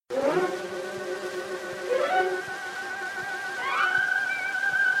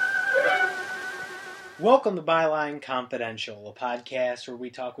Welcome to Byline Confidential, a podcast where we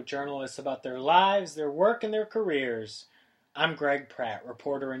talk with journalists about their lives, their work, and their careers. I'm Greg Pratt,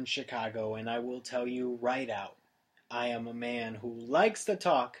 reporter in Chicago, and I will tell you right out, I am a man who likes to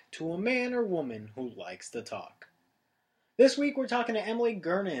talk to a man or woman who likes to talk. This week we're talking to Emily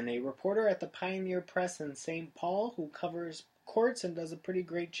Gernon, a reporter at the Pioneer Press in St. Paul who covers courts and does a pretty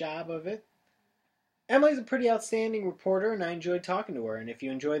great job of it. Emily's a pretty outstanding reporter, and I enjoyed talking to her. And if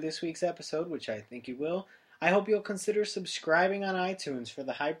you enjoyed this week's episode, which I think you will, I hope you'll consider subscribing on iTunes for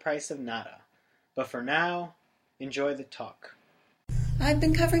the high price of nada. But for now, enjoy the talk. I've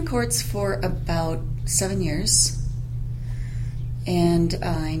been covering courts for about 7 years, and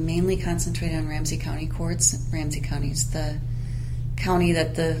I mainly concentrate on Ramsey County courts. Ramsey County is the county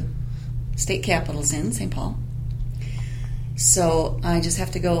that the state capital's in, St. Paul. So I just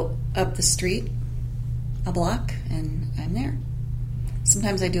have to go up the street a block, and I'm there.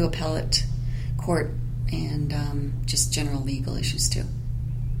 Sometimes I do appellate court and just general legal issues, too.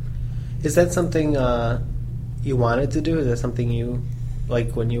 Is that something you wanted to do? Is that something you,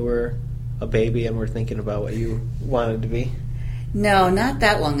 like when you were a baby and were thinking about what you wanted to be? No, not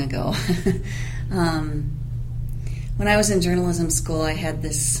that long ago. When I was in journalism school, I had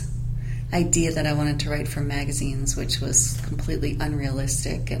this idea that I wanted to write for magazines, which was completely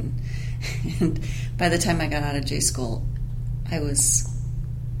unrealistic, and by the time I got out of J school, I was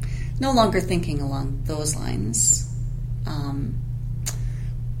no longer thinking along those lines.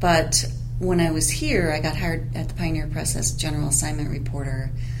 But when I was here, I got hired at the Pioneer Press as general assignment reporter.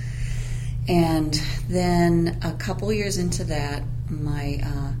 And then a couple years into that, my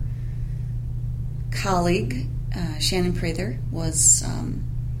colleague, Shannon Prather, was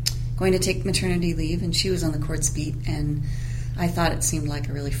going to take maternity leave, and she was on the courts beat, and I thought it seemed like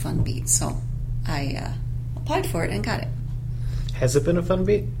a really fun beat, so I applied for it and got it. Has it been a fun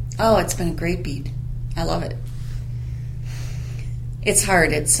beat? Oh, it's been a great beat. I love it. It's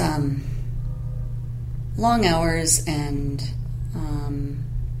hard. It's long hours, and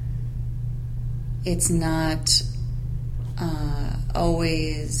it's not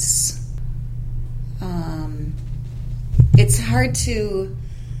always... it's hard to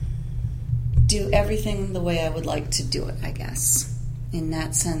do everything the way I would like to do it, I guess. In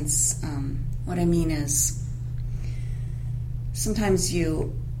that sense, what I mean is sometimes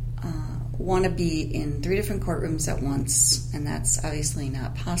you want to be in 3 different courtrooms at once, and that's obviously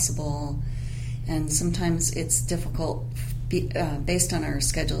not possible. And sometimes it's difficult based on our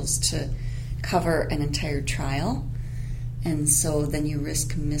schedules to cover an entire trial, and so then you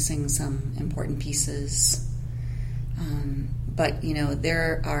risk missing some important pieces. But, you know,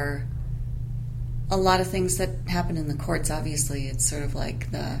 there are a lot of things that happen in the courts. Obviously, it's sort of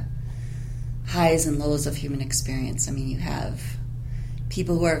like the highs and lows of human experience. I mean, you have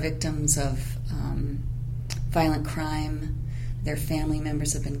people who are victims of violent crime. Their family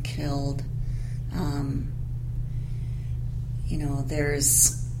members have been killed. You know,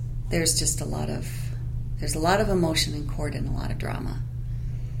 there's just a lot of emotion in court and a lot of drama.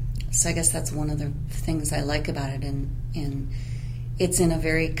 So I guess that's one of the things I like about it, and it's in a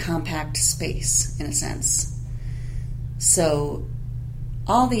very compact space, in a sense. So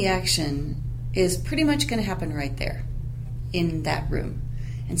all the action is pretty much going to happen right there in that room.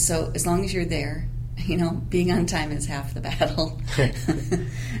 And so as long as you're there, you know, being on time is half the battle.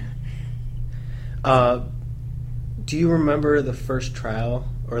 Do you remember the first trial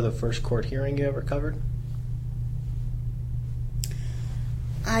or the first court hearing you ever covered?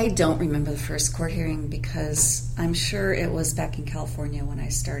 I don't remember the first court hearing because I'm sure it was back in California when I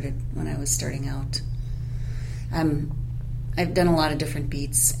was starting out. I've done a lot of different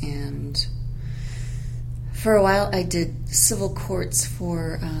beats, and for a while I did civil courts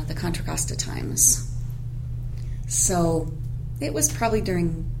for the Contra Costa Times. So it was probably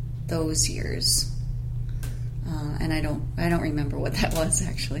during those years, and I don't remember what that was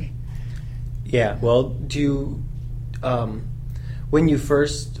actually. Yeah, well, do you? When you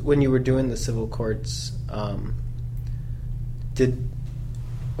were doing the civil courts, how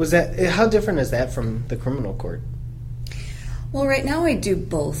different is that from the criminal court? Well, right now I do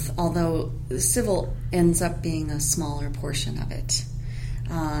both, although the civil ends up being a smaller portion of it.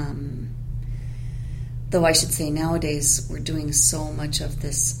 Though I should say nowadays we're doing so much of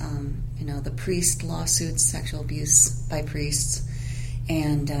this, the priest lawsuits, sexual abuse by priests,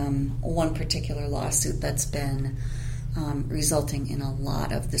 and one particular lawsuit that's been resulting in a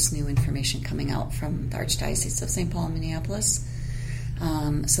lot of this new information coming out from the Archdiocese of St. Paul and Minneapolis.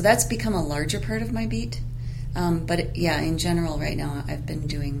 So that's become a larger part of my beat. But in general, right now, I've been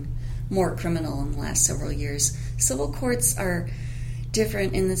doing more criminal in the last several years. Civil courts are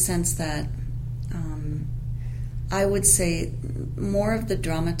different in the sense that I would say more of the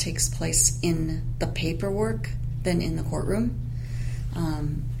drama takes place in the paperwork than in the courtroom.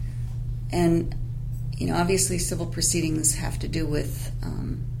 And, obviously civil proceedings have to do with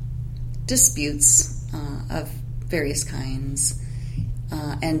disputes of various kinds,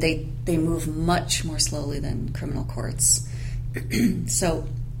 and they move much more slowly than criminal courts. So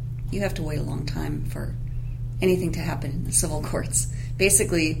you have to wait a long time for anything to happen in the civil courts.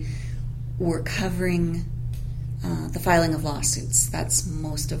 Basically, we're covering the filing of lawsuits. That's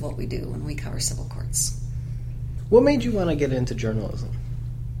most of what we do when we cover civil courts. What made you want to get into journalism?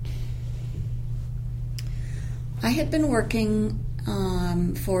 I had been working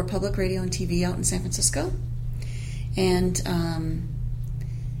for public radio and TV out in San Francisco, and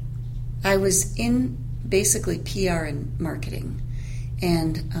I was in basically PR and marketing.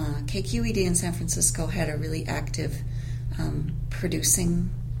 And KQED in San Francisco had a really active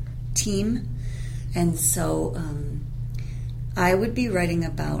producing team, and so I would be writing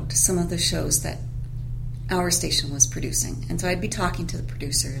about some of the shows that our station was producing. And so I'd be talking to the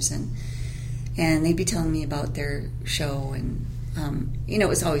producers, and they'd be telling me about their show, and it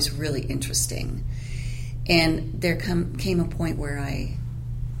was always really interesting. And there came a point where I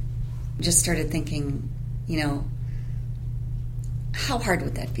just started thinking, how hard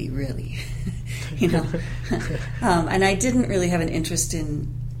would that be, really? And I didn't really have an interest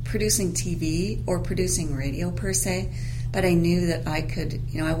in producing TV or producing radio per se, but I knew that I could,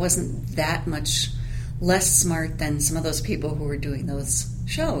 I wasn't that much less smart than some of those people who were doing those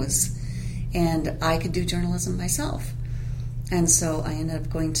shows, and I could do journalism myself. And so I ended up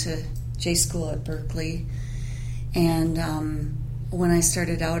going to J School at Berkeley, and when I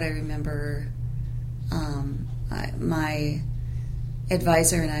started out, I remember my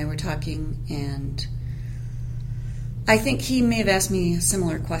advisor and I were talking, and I think he may have asked me a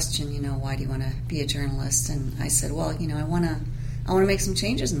similar question, why do you want to be a journalist? And I said, well, I want to make some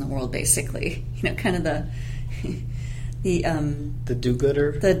changes in the world, basically. Kind of the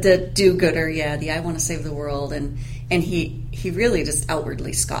do-gooder? The do-gooder, yeah, the I want to save the world. And he really just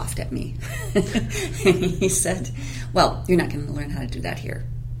outwardly scoffed at me. And he said, well, you're not going to learn how to do that here.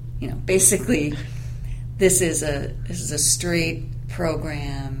 Basically, this is a straight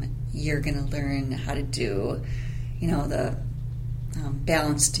program. You're going to learn how to do, the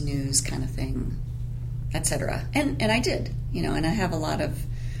balanced news kind of thing, etc. And I did, and I have a lot of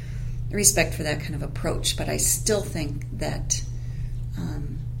respect for that kind of approach, but I still think that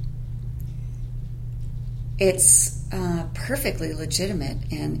it's perfectly legitimate,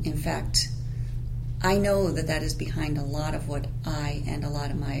 and in fact, I know that is behind a lot of what I and a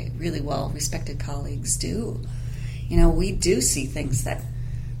lot of my really well-respected colleagues do. We do see things that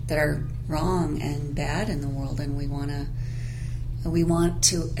are wrong and bad in the world, and we want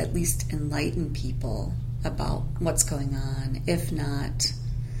to at least enlighten people about what's going on, if not,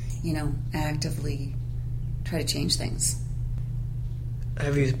 actively try to change things.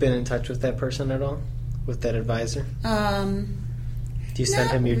 Have you been in touch with that person at all? With that advisor? Do you send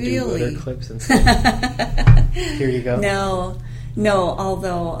him your do-gooder clips and say, here you go? No,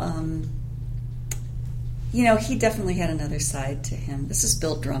 although, he definitely had another side to him. This is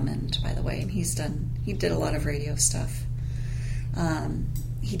Bill Drummond, by the way, and he did a lot of radio stuff.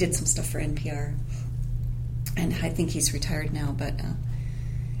 He did some stuff for NPR, and I think he's retired now, but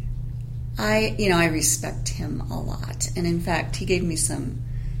I respect him a lot. And in fact, he gave me some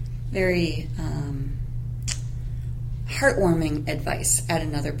very heartwarming advice at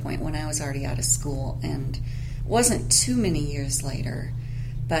another point when I was already out of school, and it wasn't too many years later,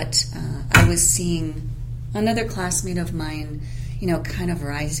 but I was seeing another classmate of mine, kind of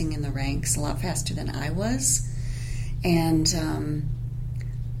rising in the ranks a lot faster than I was. And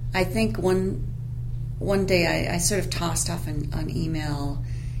I think one day I sort of tossed off an email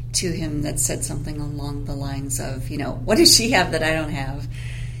to him that said something along the lines of, what does she have that I don't have?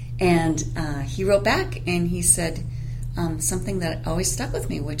 And he wrote back and he said something that always stuck with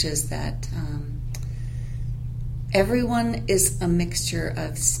me, which is that everyone is a mixture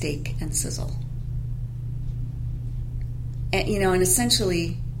of steak and sizzle. And, and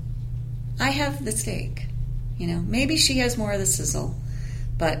essentially, I have the steak. Maybe she has more of the sizzle,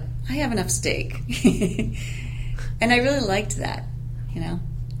 but I have enough steak. And I really liked that,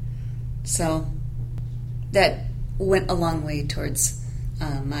 So that went a long way towards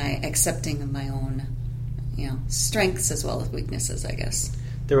my accepting of my own, strengths as well as weaknesses, I guess.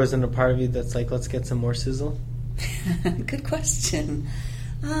 There wasn't a part of you that's like, let's get some more sizzle? Good question.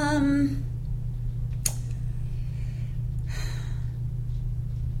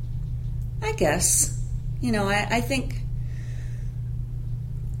 I guess. I think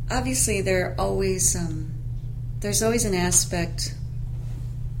obviously there are always there's always an aspect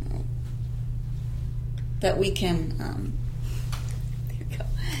that we can. There you go.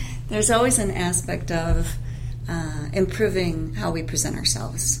 There's always an aspect of improving how we present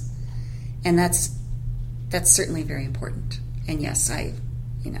ourselves, and that's certainly very important. And yes, I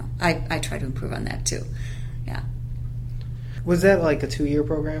try to improve on that too. Yeah. Was that like a 2-year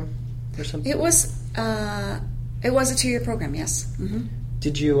program or something? It was a 2-year program. Yes. Mm-hmm.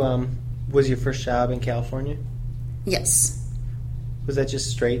 Did you? Was your first job in California? Yes. Was that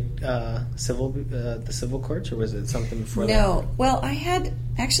just straight civil, the civil courts, or was it something before that? No. Well, I had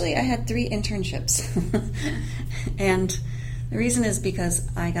 3 internships, and the reason is because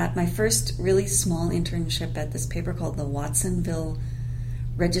I got my first really small internship at this paper called the Watsonville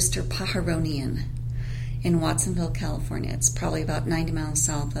Register Pajaronian in Watsonville, California. It's probably about 90 miles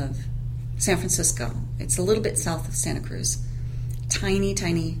south of San Francisco. It's a little bit south of Santa Cruz. Tiny,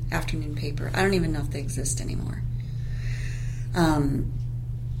 tiny afternoon paper. I don't even know if they exist anymore.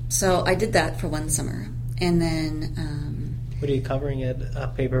 So I did that for one summer, and then what are you covering at a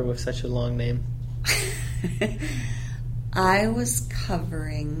paper with such a long name? I was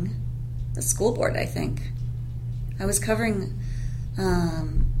covering the school board, I think. I was covering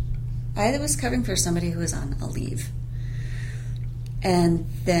for somebody who was on a leave. And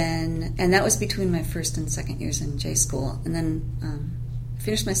that was between my first and second years in J school. And then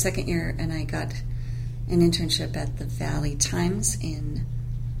finished my second year, and I got an internship at the Valley Times in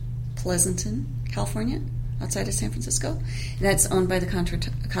Pleasanton, California, outside of San Francisco. And that's owned by the Contra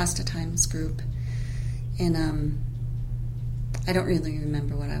Costa Times Group. And I don't really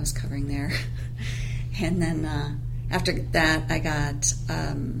remember what I was covering there. And then after that, I got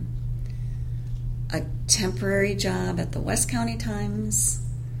a temporary job at the West County Times.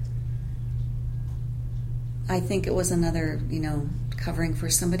 I think it was another, covering for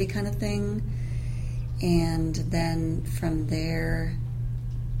somebody kind of thing. And then from there,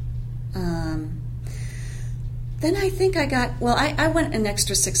 then I think I went an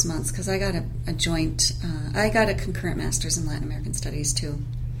extra 6 months because I got I got a concurrent master's in Latin American Studies too.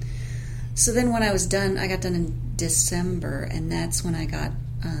 So then when I was done, I got done in December, and that's when I got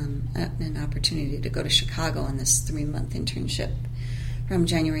an opportunity to go to Chicago on this 3-month internship from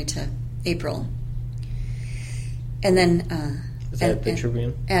January to April. And then... Was that at the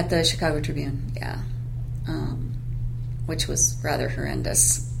Tribune? At the Chicago Tribune, yeah. Which was rather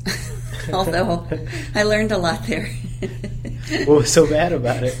horrendous. Although I learned a lot there. What was so bad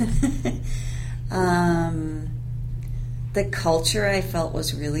about it? The culture I felt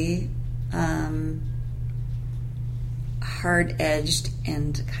was really hard-edged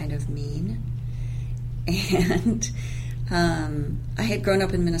and kind of mean. And I had grown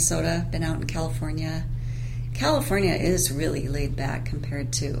up in Minnesota, been out in California. California is really laid back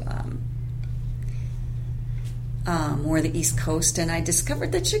compared to more the East Coast, and I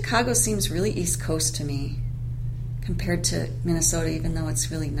discovered that Chicago seems really East Coast to me compared to Minnesota, even though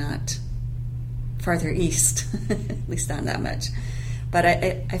it's really not farther east, at least not that much. But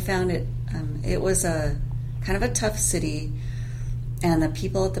I found it was a kind of a tough city, and the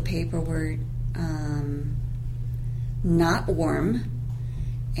people at the paper were not warm,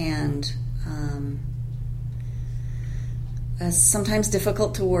 and sometimes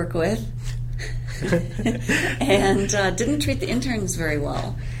difficult to work with. And didn't treat the interns very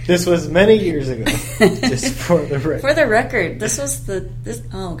well. This was many years ago. Just for the record. For the record, this was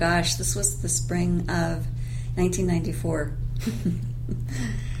the spring of 1994.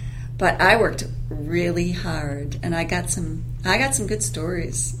 But I worked really hard, and I got some good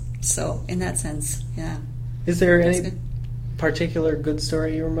stories. So in that sense, yeah. Is there any particular good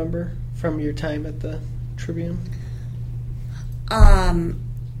story you remember from your time at the Tribune?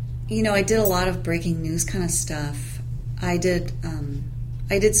 I did a lot of breaking news kind of stuff. I did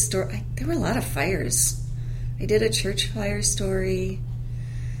there were a lot of fires. I did a church fire story.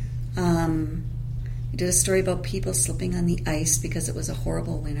 I did a story about people slipping on the ice because it was a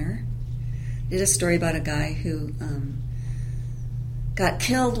horrible winter. I did a story about a guy who got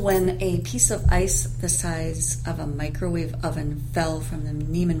killed when a piece of ice the size of a microwave oven fell from the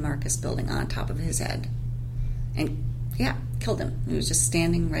Neiman Marcus building on top of his head. And killed him. He was just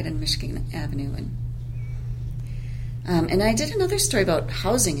standing right on Michigan Avenue. And I did another story about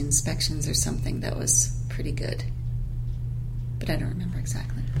housing inspections or something that was pretty good. But I don't remember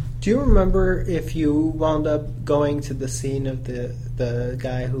exactly. Do you remember if you wound up going to the scene of the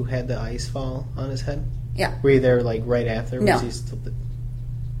guy who had the ice fall on his head? Yeah. Were you there right after? No. Was he still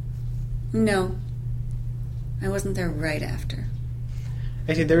No. I wasn't there right after.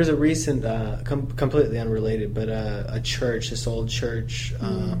 Actually, there was a recent, completely unrelated, but a church, this old church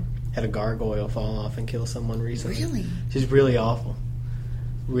had a gargoyle fall off and kill someone recently. Really? Just really awful.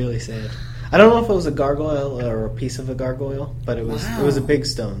 Really sad. I don't know if it was a gargoyle or a piece of a gargoyle, but it was Wow. it was a big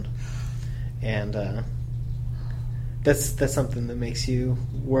stone. And that's something that makes you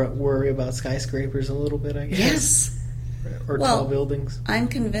worry about skyscrapers a little bit, I guess. Yes. Or Well, tall buildings. I'm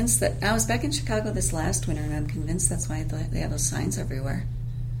convinced that I was back in Chicago this last winter, and I'm convinced that's why they have those signs everywhere.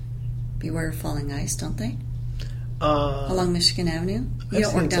 Beware of falling ice, don't they? Along Michigan Avenue. You I've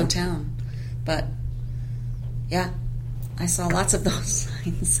don't work seen some. downtown, but yeah, I saw lots of those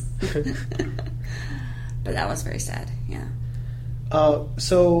signs. But that was very sad. Yeah.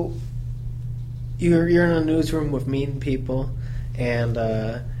 So you're in a newsroom with mean people, and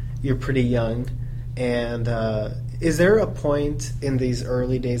you're pretty young. And is there a point in these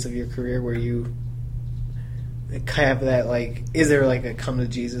early days of your career where you kind of that, like, is there like a come to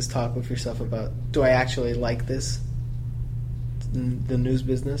Jesus talk with yourself about, do I actually like this, the news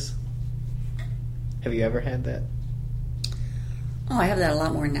business? Have you ever had that? Oh, I have that a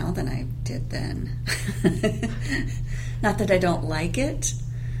lot more now than I did then. Not that I don't like it.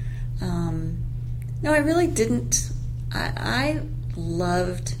 No, I really didn't. I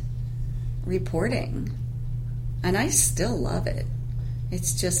loved reporting, and I still love it.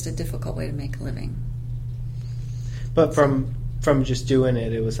 It's just a difficult way to make a living. But from just doing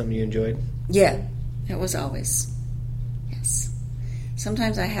it, it was something you enjoyed? Yeah, it was always. Yes.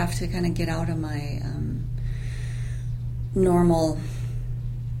 Sometimes I have to kind of get out of my normal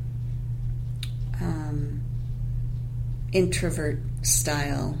introvert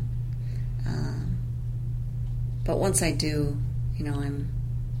style. But once I do, I'm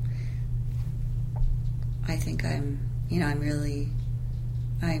really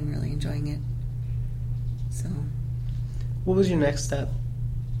enjoying it. So. What was your next step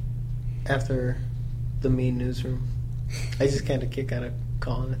after the mean newsroom? I just kind of kick out of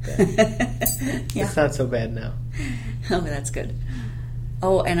calling it that. Yeah. It's not so bad now. Oh, that's good.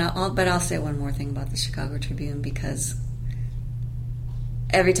 Oh, and I'll say one more thing about the Chicago Tribune, because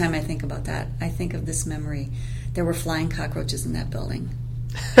every time I think about that, I think of this memory. There were flying cockroaches in that building.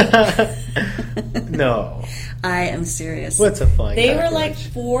 No. I am serious. What's a flying They cockroach? were like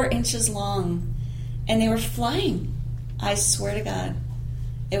 4 inches long, and they were flying. I swear to God.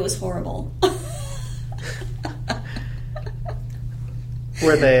 It was horrible.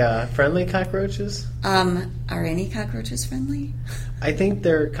 Were they friendly cockroaches? Are any cockroaches friendly? I think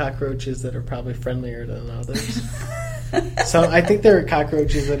there are cockroaches that are probably friendlier than others. So I think there are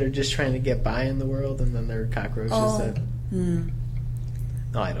cockroaches that are just trying to get by in the world, and then there are cockroaches that...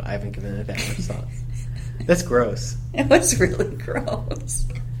 No, I haven't given it that much thought. That's gross. It was really gross.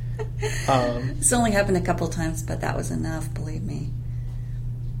 It's only happened a couple times, but that was enough, believe me.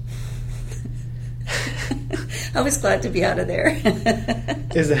 I was glad to be out of there.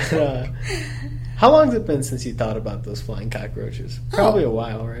 Is that... how long has it been since you thought about those flying cockroaches? Probably a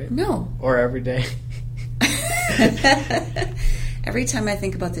while, right? No. Or every day? Every time I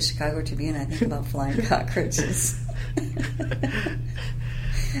think about the Chicago Tribune, I think about flying cockroaches.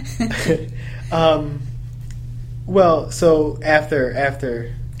 Well, so after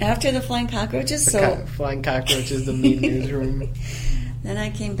the flying cockroaches, the flying cockroaches, the mean newsroom. Then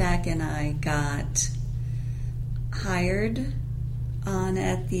I came back and I got hired on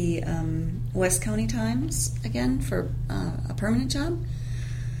at the West County Times again for a permanent job.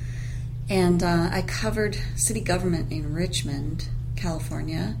 And I covered city government in Richmond,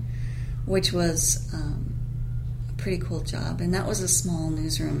 California, which was a pretty cool job. And that was a small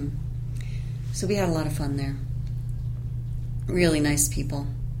newsroom. So we had a lot of fun there. Really nice people.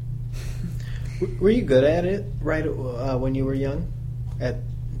 Were you good at it right when you were young? At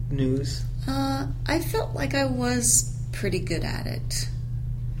news? I felt like I was pretty good at it.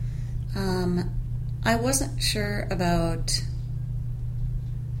 I wasn't sure about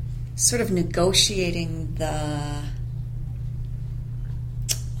sort of negotiating the,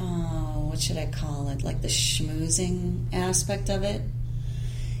 what should I call it, like the schmoozing aspect of it.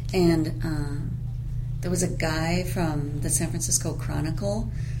 And there was a guy from the San Francisco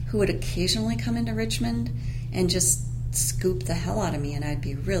Chronicle who would occasionally come into Richmond and just scoop the hell out of me, and I'd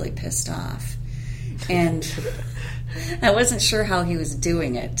be really pissed off. And I wasn't sure how he was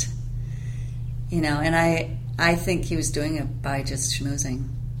doing it, and I think he was doing it by just schmoozing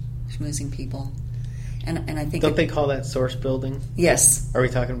people. And I think... Don't they call that source building? Yes. Are we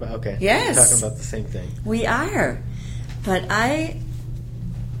talking about... Okay. Yes. We're talking about the same thing. We are. But I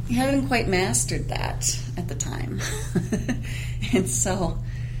hadn't quite mastered that at the time. And so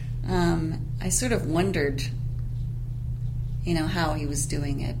I sort of wondered, how he was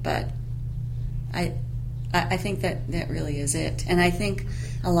doing it. But I I think that really is it. And I think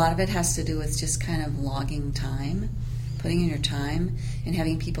a lot of it has to do with just kind of logging time, putting in your time, and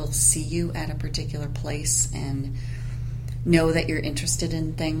having people see you at a particular place and know that you're interested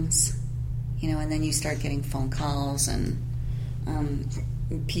in things, and then you start getting phone calls and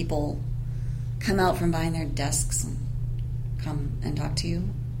people come out from behind their desks and come and talk to you.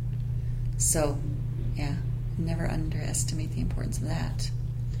 So, yeah, never underestimate the importance of that.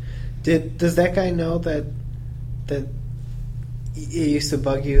 Does that guy know that it used to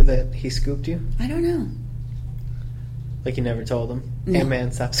bug you that he scooped you? I don't know. Like you never told him? No. Hey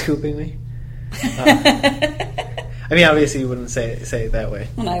man, stop scooping me? I mean, obviously you wouldn't say it that way.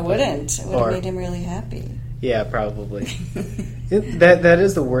 And I wouldn't. It would have made him really happy. Yeah, probably. That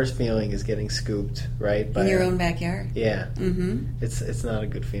is the worst feeling, is getting scooped, right? In your own backyard? Yeah. Mm-hmm. It's not a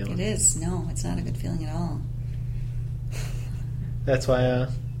good feeling. It is. No, it's not a good feeling at all. That's why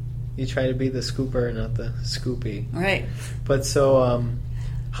you try to be the scooper, not the scoopy. Right. But so,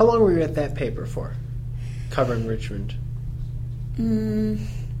 how long were you at that paper for, covering Richmond?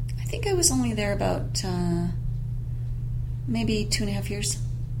 I think I was only there about maybe 2.5 years.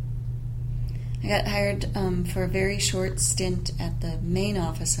 I got hired for a very short stint at the main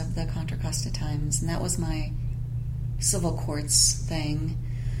office of the Contra Costa Times, and that was my civil courts thing.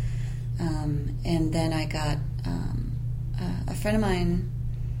 And then I got a friend of mine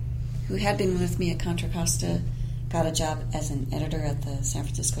who had been with me at Contra Costa got a job as an editor at the San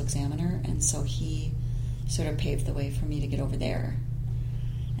Francisco Examiner, and so he sort of paved the way for me to get over there.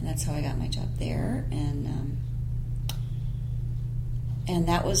 And that's how I got my job there. And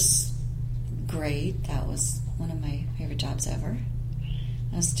that was great. That was one of my favorite jobs ever.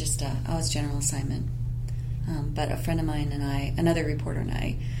 I was general assignment. But a friend of mine and I, another reporter and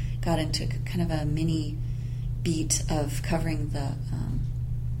I, got into kind of a mini beat of covering the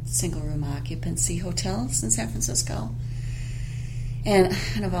single-room occupancy hotels in San Francisco, and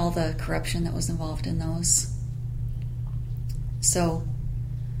kind of all the corruption that was involved in those. So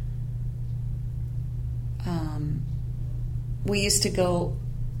we used to go,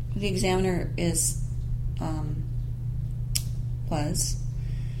 the Examiner was,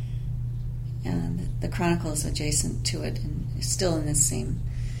 and the Chronicle is adjacent to it and still in the same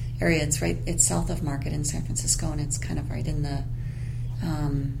area. It's south of Market in San Francisco, and it's kind of right in the,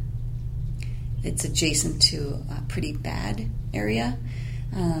 it's adjacent to a pretty bad area.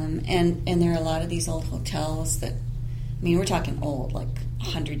 And there are a lot of these old hotels that, I mean, we're talking old, like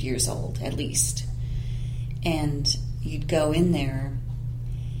 100 years old at least. And you'd go in there,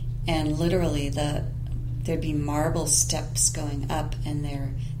 and literally there'd be marble steps going up, and they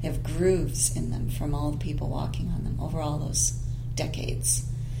have grooves in them from all the people walking on them over all those decades.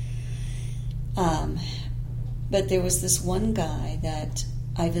 But there was this one guy that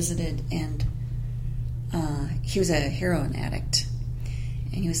I visited, and he was a heroin addict.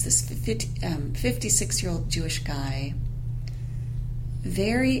 And he was this 56-year-old Jewish guy,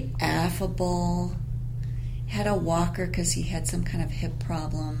 very affable, had a walker because he had some kind of hip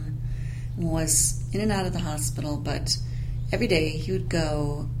problem, was in and out of the hospital, but every day he would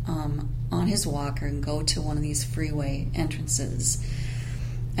go on his walker and go to one of these freeway entrances.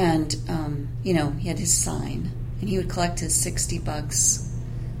 And, he had his sign, and he would collect his $60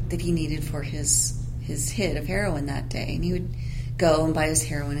 that he needed for his hit of heroin that day. And he would go and buy his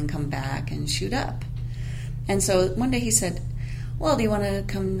heroin and come back and shoot up. And so one day he said, well, do you want to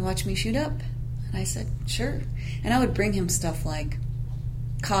come watch me shoot up? And I said, sure. And I would bring him stuff like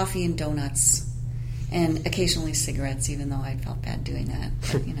coffee and donuts and occasionally cigarettes, even though I felt bad doing that.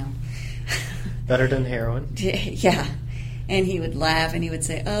 But, Better than heroin. Yeah. And he would laugh and he would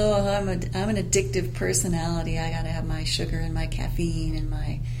say, oh, I'm an addictive personality. I got to have my sugar and my caffeine and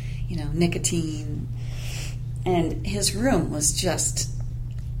my, nicotine. And his room was just,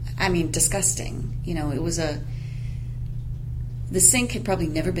 disgusting. It was the sink had probably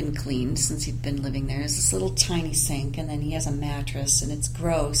never been cleaned since he'd been living there. It's this little tiny sink, and then he has a mattress, and it's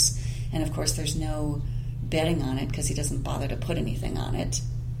gross. And, of course, there's no bedding on it because he doesn't bother to put anything on it.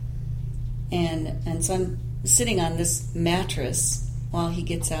 And so I'm sitting on this mattress while he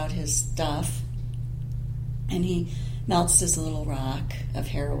gets out his stuff, and he melts his little rock of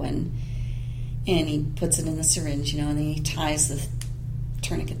heroin, and he puts it in the syringe, and then he ties the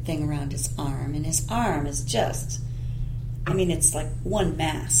tourniquet thing around his arm, and his arm is just, it's like one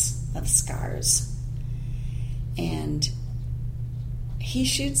mass of scars. And he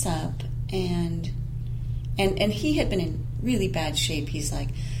shoots up, and he had been in really bad shape. He's like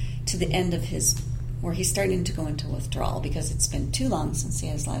to the end of where he's starting to go into withdrawal because it's been too long since he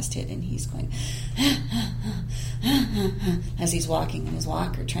had his last hit, and he's going as he's walking in his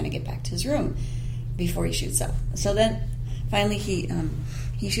walker trying to get back to his room. before he shoots up. So then finally he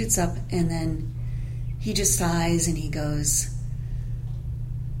shoots up, and then he just sighs and he goes,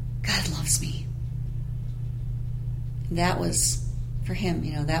 God loves me. That was, for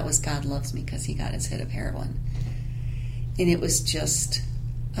him, that was God loves me, because he got his hit of heroin. And it was just,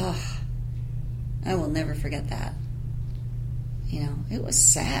 I will never forget that. It was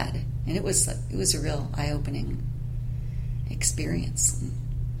sad, and it was a real eye-opening experience.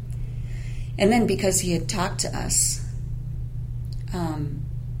 And then because he had talked to us,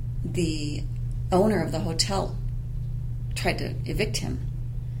 the owner of the hotel tried to evict him.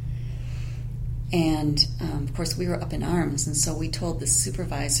 And, of course, we were up in arms, and so we told the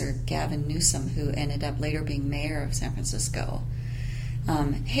supervisor, Gavin Newsom, who ended up later being mayor of San Francisco,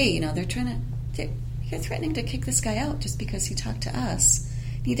 hey, they're threatening to kick this guy out just because he talked to us.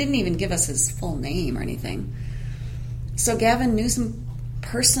 He didn't even give us his full name or anything. So Gavin Newsom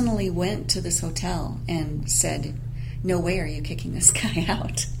personally went to this hotel and said, no way are you kicking this guy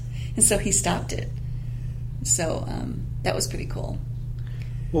out. And so he stopped it. So that was pretty cool.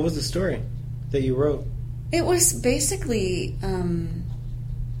 What was the story that you wrote? It was basically,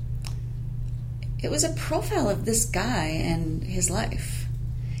 it was a profile of this guy and his life.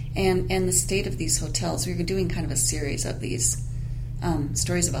 And the state of these hotels. We were doing kind of a series of these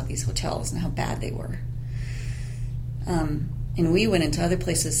stories about these hotels and how bad they were. And we went into other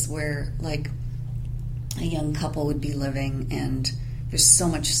places where, like, a young couple would be living, and there's so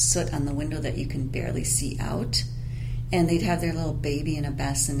much soot on the window that you can barely see out. And they'd have their little baby in a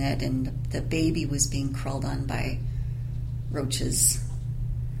bassinet, and the baby was being crawled on by roaches.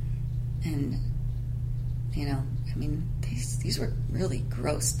 And, these were really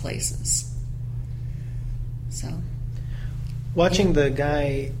gross places. So, watching the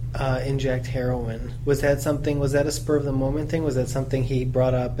guy inject heroin, was that a spur of the moment thing? Was that something he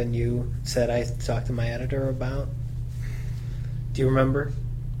brought up and you said, I talked to my editor about? Do you remember?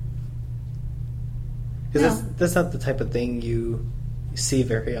 Because that's not the type of thing you see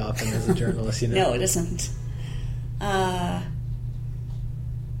very often as a journalist, No, it isn't. I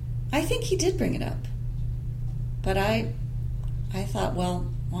think he did bring it up. But I thought,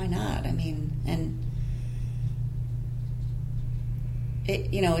 well, why not? And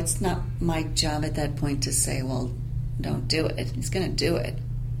it's not my job at that point to say, well, don't do it. He's going to do it.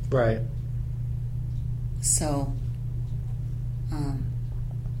 Right. So,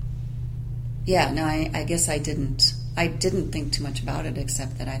 I guess I didn't think too much about it,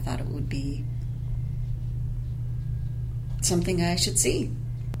 except that I thought it would be something I should see.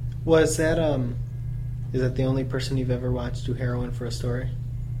 Was that, is that the only person you've ever watched do heroin for a story?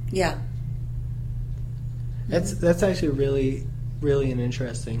 Yeah. That's actually really, really an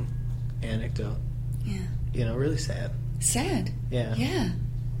interesting anecdote. Yeah. Really sad. Sad. Yeah. Yeah.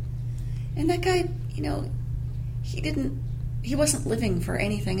 And that guy, he wasn't living for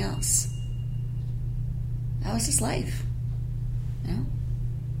anything else. That was his life.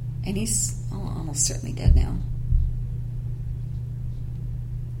 And he's almost certainly dead now.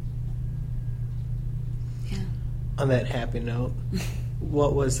 Yeah. On that happy note,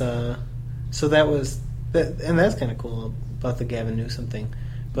 what was, so that was, and that's kind of cool about the Gavin Newsom thing.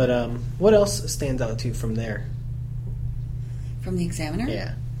 But what else stands out to you from there? From the Examiner?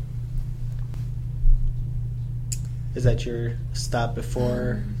 Yeah. Is that your stop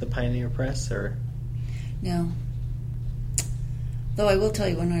before the Pioneer Press, or? No. Though I will tell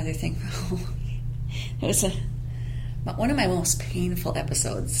you one other thing. It was one of my most painful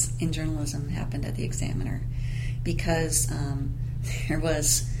episodes in journalism happened at the Examiner, because there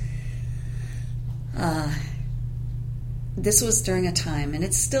was this was during a time, and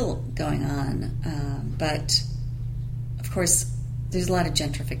it's still going on, but of course there's a lot of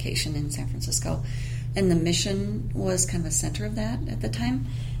gentrification in San Francisco, and the Mission was kind of a center of that at the time.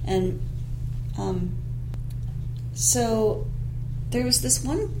 And so there was this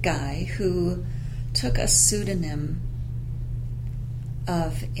one guy who took a pseudonym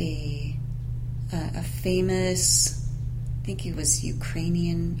of a famous, I think he was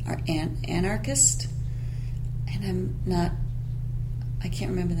Ukrainian anarchist, and I can't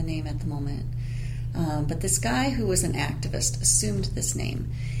remember the name at the moment. But this guy who was an activist assumed this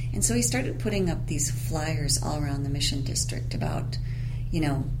name. And so he started putting up these flyers all around the Mission District about,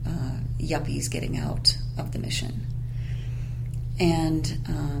 yuppies getting out of the Mission. And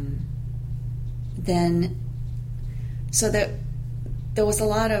then, so that there was a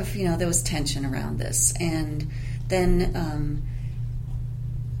lot of, there was tension around this. And then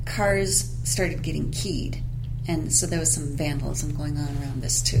cars started getting keyed. And so there was some vandalism going on around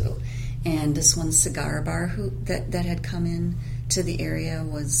this too. And this one cigar bar that had come in to the area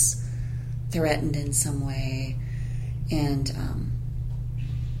was threatened in some way. And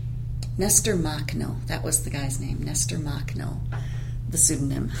Nestor Machno, that was the guy's name, Nestor Machno, the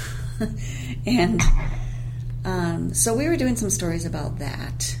pseudonym. And so we were doing some stories about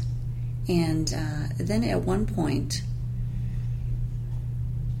that. And then at one point,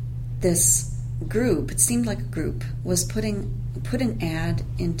 this group, it seemed like a group, was put an ad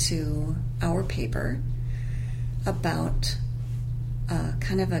into our paper about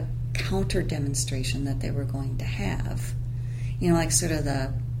kind of a counter demonstration that they were going to have. You know, like sort of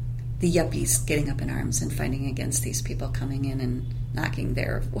the yuppies getting up in arms and fighting against these people coming in and knocking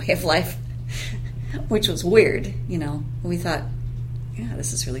their way of life, which was weird, you know. We thought, yeah,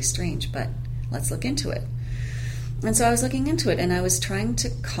 this is really strange, but let's look into it. And so I was looking into it, and I was trying to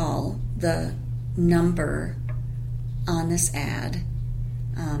call the number on this ad,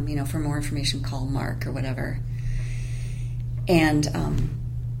 you know, for more information, call Mark or whatever. And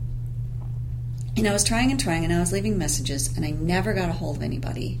I was trying, and I was leaving messages, and I never got a hold of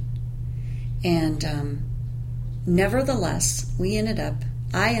anybody. And nevertheless, I ended up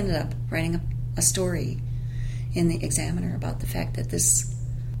writing a story in the Examiner about the fact that this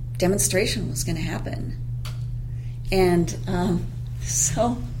demonstration was going to happen. And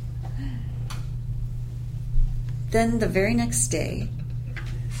so then the very next day,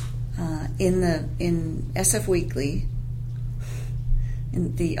 in SF Weekly,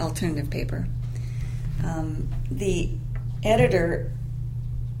 in the alternative paper, the editor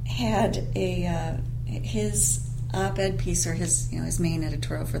had his op-ed piece, or his main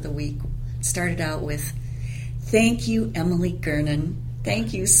editorial for the week, started out with, "Thank you, Emily Gernon.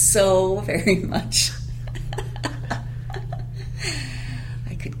 Thank you so very much."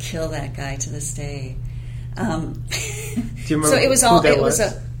 I could kill that guy to this day. Do you remember so it was who all. that It was?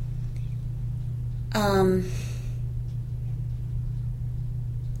 was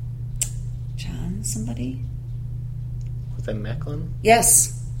John somebody. Was that Macklin?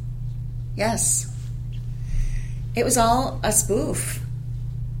 Yes. It was all a spoof.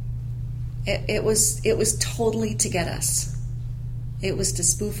 It was totally to get us. It was to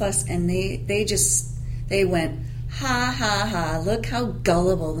spoof us, and they went, ha ha ha, look how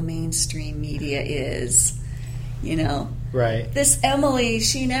gullible the mainstream media is. You know. Right. This Emily,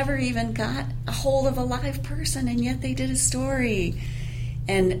 she never even got a hold of a live person, and yet they did a story.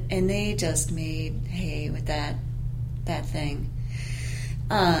 And they just made hay with that thing.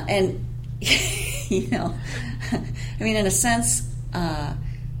 And you know, I mean, in a sense, of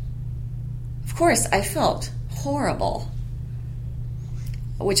course, I felt horrible,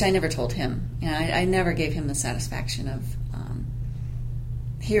 which I never told him. You know, I never gave him the satisfaction of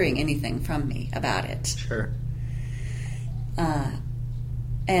hearing anything from me about it. Sure.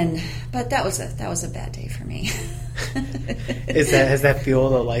 But that was a bad day for me. Has that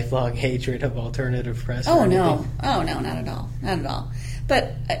fueled a lifelong hatred of alternative press? Oh no, not at all.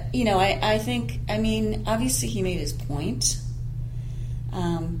 But I think, I mean, obviously he made his point,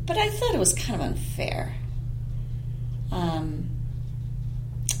 but I thought it was kind of unfair.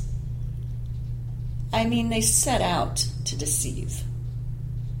 I mean, they set out to deceive,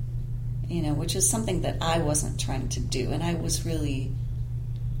 which is something that I wasn't trying to do, and I was really,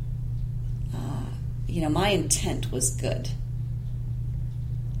 my intent was good,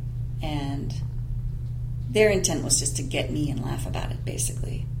 and their intent was just to get me and laugh about it,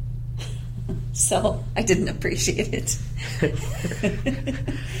 basically. So I didn't appreciate it.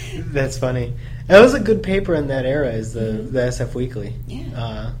 That's funny. That was a good paper in that era, is the SF Weekly.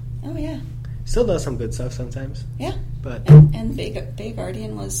 Yeah. Oh yeah. Still does some good stuff sometimes. Yeah. But and Bay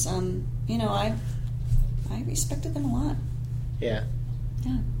Guardian was, I respected them a lot. Yeah.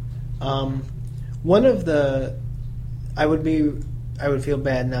 Yeah. One of the, I would feel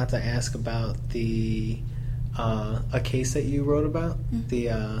bad not to ask about the a case that you wrote about,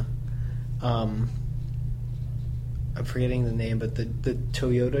 the I'm forgetting the name, but the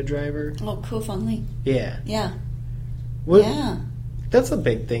Toyota driver. Oh, Kuo Feng Lee. Yeah. Yeah. Yeah. That's a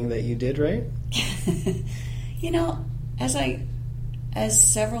big thing that you did, right? As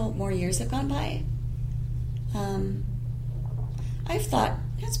several more years have gone by, I've thought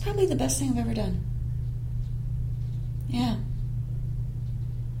that's probably the best thing I've ever done. Yeah.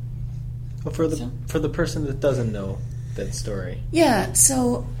 Well, for the person that doesn't know that story. Yeah.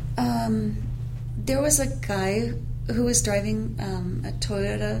 So there was a guy who was driving a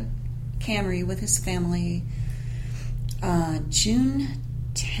Toyota Camry with his family. June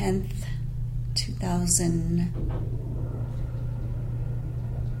 10th,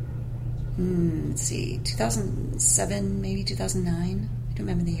 2007, maybe 2009. I don't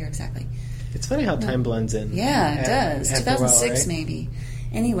remember the year exactly. It's funny how time blends in. Yeah, it does. 2006 right? maybe.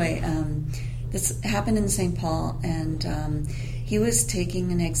 Anyway, this happened in St. Paul, and he was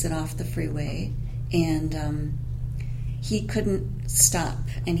taking an exit off the freeway, and he couldn't stop,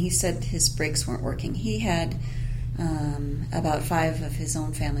 and he said his brakes weren't working. He had about 5 of his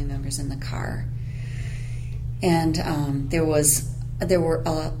own family members in the car, and there were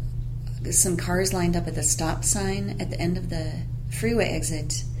some cars lined up at the stop sign at the end of the freeway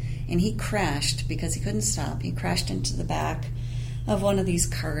exit, and he crashed because he couldn't stop. He crashed into the back of one of these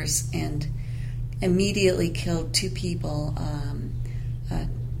cars and immediately killed 2 people, a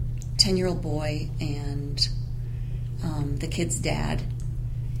 10-year-old boy and the kid's dad,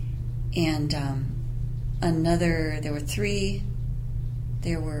 and there were 3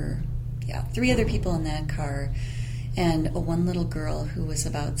 other people in that car, and one little girl who was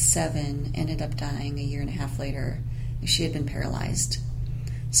about 7 ended up dying a year and a half later. She had been paralyzed.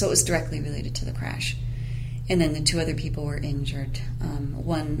 So it was directly related to the crash. And then the 2 other people were injured.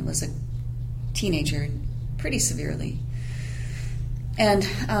 One was a teenager, pretty severely. And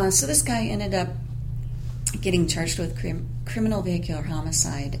so this guy ended up getting charged with criminal vehicular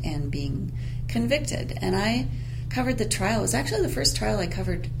homicide and being convicted. And I covered the trial. It was actually the first trial I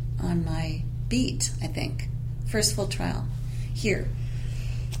covered on my beat, I think. First full trial here.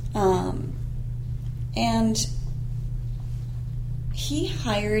 And he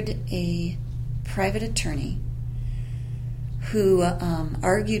hired a private attorney who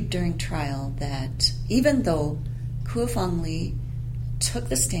argued during trial that even though Kua Fong Lee took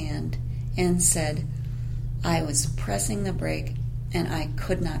the stand and said, I was pressing the brake and I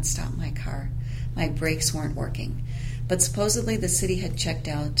could not stop my car. My brakes weren't working. But supposedly the city had checked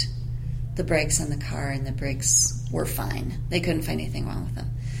out the brakes on the car and the brakes were fine. They couldn't find anything wrong with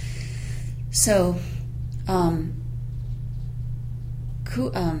them. So,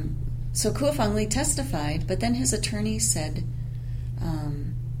 Kua Fong Lee testified, but then his attorney said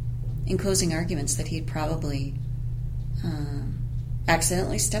in closing arguments that he'd probably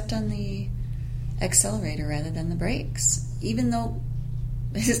accidentally stepped on the accelerator rather than the brakes, even though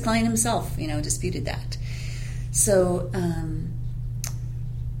his client himself, disputed that. So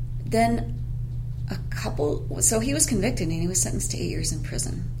then so he was convicted and he was sentenced to 8 years in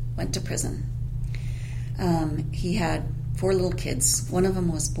prison, went to prison. He had 4 little kids. One of them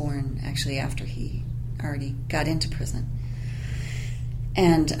was born actually after he already got into prison.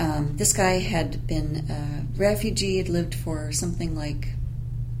 And this guy had been a refugee, had lived for something like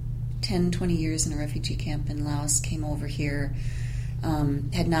 10, 20 years in a refugee camp in Laos, came over here,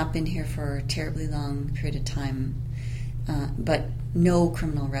 had not been here for a terribly long period of time, but no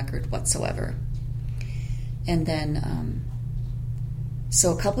criminal record whatsoever. And then,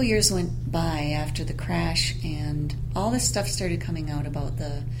 so a couple years went by after the crash, and all this stuff started coming out about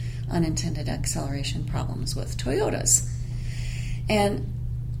the unintended acceleration problems with Toyotas. And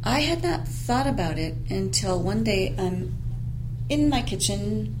I had not thought about it until one day I'm in my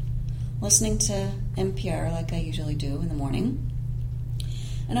kitchen listening to NPR like I usually do in the morning.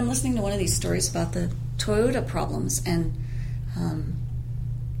 And I'm listening to one of these stories about the Toyota problems. And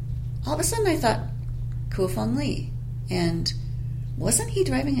all of a sudden I thought, Kua Fong Lee. And wasn't he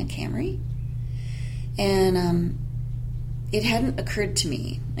driving a Camry? And it hadn't occurred to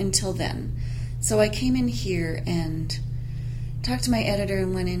me until then. So I came in here and talked to my editor,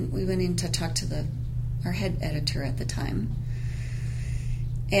 and we went in to talk to our head editor at the time.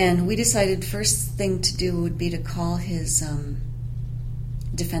 And we decided first thing to do would be to call his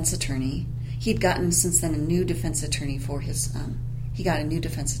defense attorney. He'd gotten since then a new defense attorney for his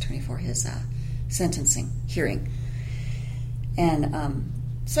sentencing hearing. And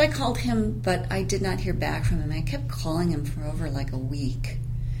so I called him, but I did not hear back from him. I kept calling him for over like a week.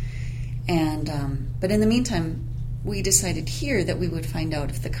 And but in the meantime, we decided here that we would find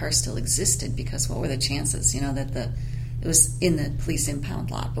out if the car still existed, because what were the chances, that it was in the police impound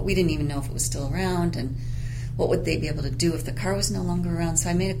lot, but we didn't even know if it was still around, and what would they be able to do if the car was no longer around.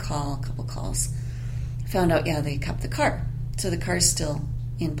 So I made a couple calls, found out, they kept the car. So the car's still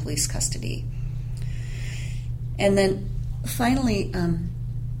in police custody. And then finally,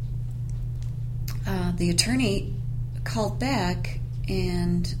 the attorney called back,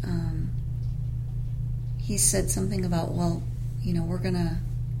 and he said something about, we're gonna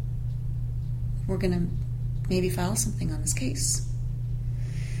maybe file something on this case.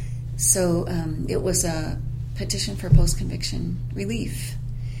 So it was a petition for post-conviction relief,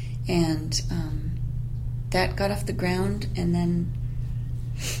 and that got off the ground, and then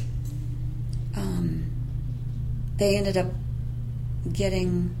they ended up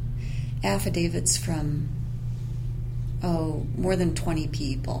getting affidavits from more than 20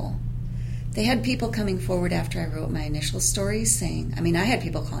 people they had people coming forward after I wrote my initial stories saying, I had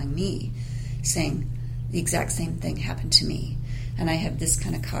people calling me saying the exact same thing happened to me, and I have this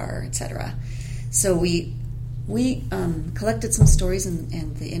kind of car, etc. So we collected some stories,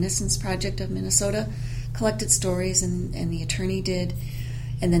 and the Innocence Project of Minnesota collected stories, and the attorney did,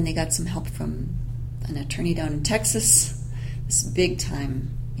 and then they got some help from an attorney down in Texas, this big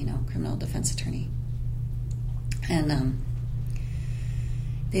time, criminal defense attorney. And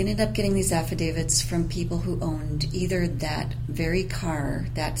they ended up getting these affidavits from people who owned either that very car,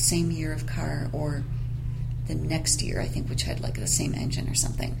 that same year of car, or the next year, I think, which had like the same engine or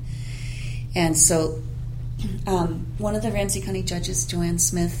something. And so one of the Ramsey County judges, Joanne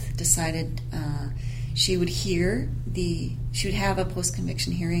Smith, decided she would have a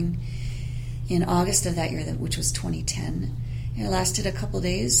post-conviction hearing in August of that year, which was 2010. And it lasted a couple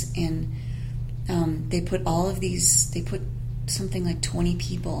days, and they put something like 20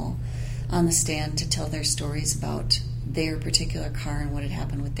 people on the stand to tell their stories about their particular car and what had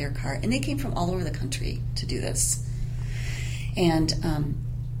happened with their car. And they came from all over the country to do this. And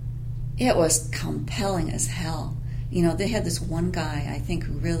it was compelling as hell. They had this one guy, I think,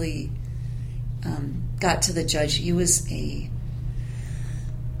 who really got to the judge.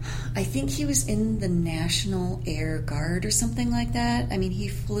 I think he was in the National Air Guard or something like that. He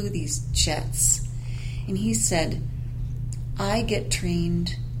flew these jets. And he said, I get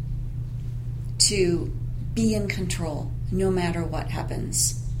trained to be in control no matter what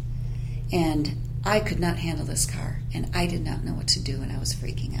happens. And I could not handle this car, and I did not know what to do, and I was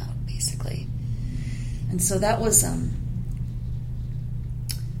freaking out, basically. And so that was,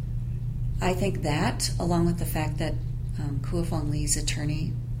 I think that, along with the fact that Kua Fong Lee's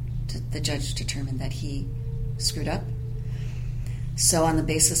attorney, the judge determined that he screwed up. So on the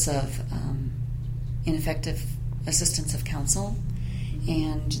basis of ineffective assistance of counsel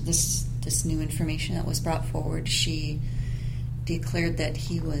and this new information that was brought forward, she declared that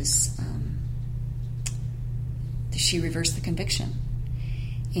she reversed the conviction.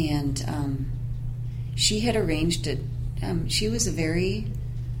 And she had arranged it. She was very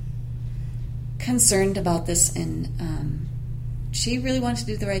concerned about this, and she really wanted to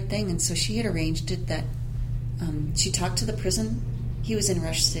do the right thing, and so she had arranged it that she talked to the prison. He was in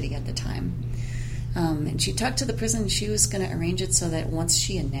Rush City at the time. And she talked to the prison, and she was going to arrange it so that once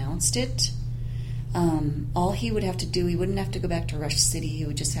she announced it, all he would have to do, he wouldn't have to go back to Rush City, he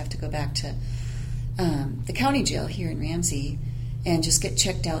would just have to go back to the county jail here in Ramsey and just get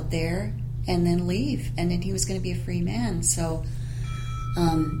checked out there and then leave. And then he was going to be a free man. So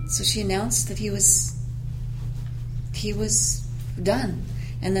she announced that he was done.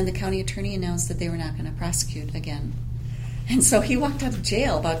 And then the county attorney announced that they were not going to prosecute again. And so he walked out of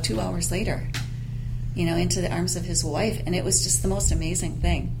jail about 2 hours later, into the arms of his wife. And it was just the most amazing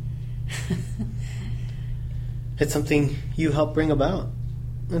thing. It's something you helped bring about.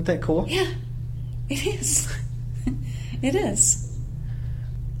 Isn't that cool? Yeah, it is. It is.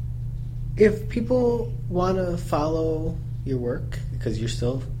 If people want to follow your work, because you're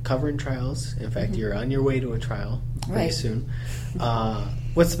still covering trials, in fact, you're on your way to a trial very soon,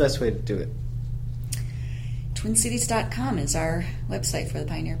 what's the best way to do it? TwinCities.com is our website for the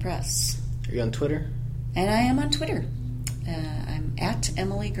Pioneer Press. Are you on Twitter? And I am on Twitter. I'm at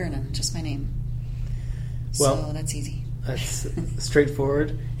Emily Gernon, just my name. Well, so that's easy. That's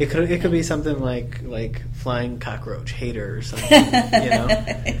straightforward. It could be something like flying cockroach hater or something,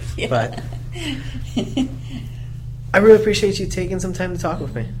 Yeah. But I really appreciate you taking some time to talk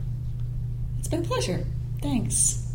with me. It's been a pleasure. Thanks.